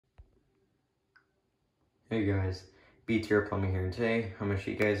Hey guys, BTR Plumbing here, and today I'm going to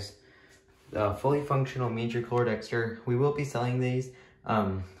show you guys the fully functional major Kohler Dexter. We will be selling these.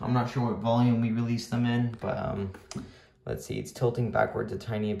 I'm not sure what volume we release them in, but let's see, it's tilting backwards a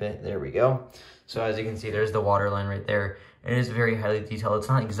tiny bit. There we go. So as you can see, there's the water line right there. It is very highly detailed. It's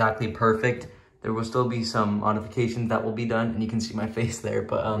not exactly perfect. There will still be some modifications that will be done, and you can see my face there,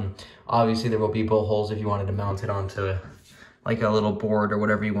 but obviously there will be bolt holes if you wanted to mount it onto like a little board or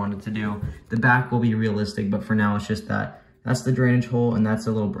whatever you wanted to do. The back will be realistic, but for now it's just that. That's the drainage hole, and that's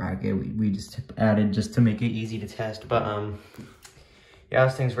a little bracket we just added just to make it easy to test. But yeah,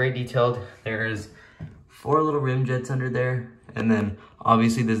 this thing's very detailed. There's 4 little rim jets under there, and then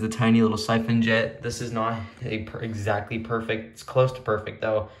obviously there's the tiny little siphon jet. This is not exactly perfect. It's close to perfect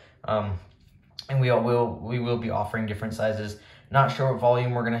though. And we will be offering different sizes. Not sure what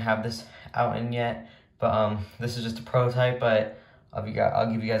volume we're gonna have this out in yet, but this is just a prototype. But I'll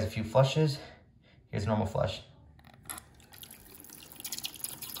give you guys a few flushes. Here's a normal flush.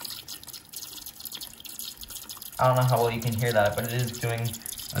 I don't know how well you can hear that, but it is doing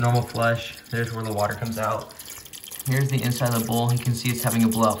a normal flush. There's where the water comes out. Here's the inside of the bowl. You can see it's having a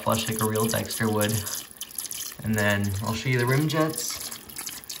blowout flush like a real Dexter would. And then I'll show you the rim jets.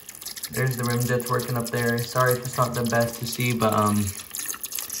 There's the rim jets working up there. Sorry if it's not the best to see, but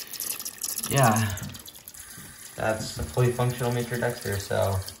yeah. That's a fully functional Mr. Dexter.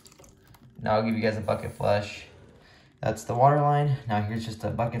 So now I'll give you guys a bucket flush. That's the water line. Now here's just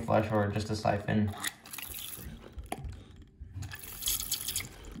a bucket flush or just a siphon.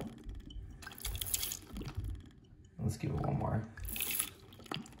 Let's give it one more.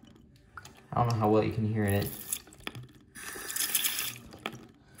 I don't know how well you can hear it.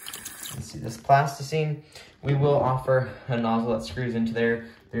 Let's see, this plasticine, we will offer a nozzle that screws into there.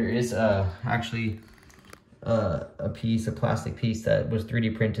 There is actually a plastic piece that was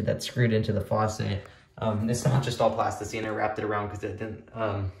 3D printed that's screwed into the faucet. It's not just all plasticine. I wrapped it around because it didn't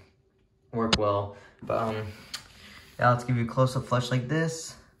work well. But yeah, let's give you a close-up flush like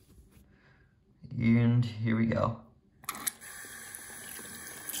this. And here we go.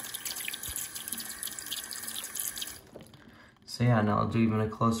 So yeah, now I'll do even a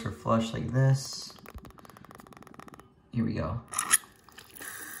closer flush like this. Here we go.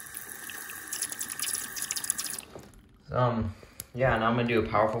 So, yeah, now I'm gonna do a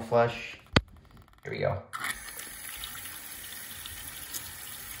powerful flush. Here we go.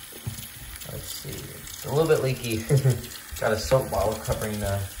 Let's see, it's a little bit leaky. Got a soap bottle covering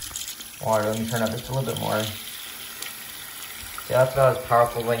the water. Let me turn up just a little bit more. Yeah, that's about as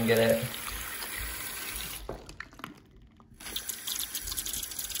powerful as I can get it.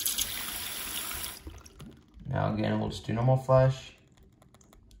 Now again, we'll just do normal flush.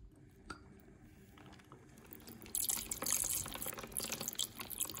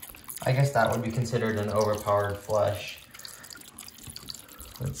 I guess that would be considered an overpowered flush.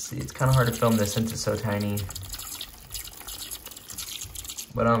 Let's see, it's kind of hard to film this since it's so tiny.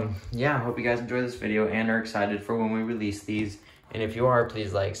 But yeah, I hope you guys enjoy this video and are excited for when we release these. And if you are,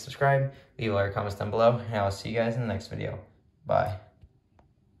 please like, subscribe, leave a like or comments down below, and I'll see you guys in the next video. Bye.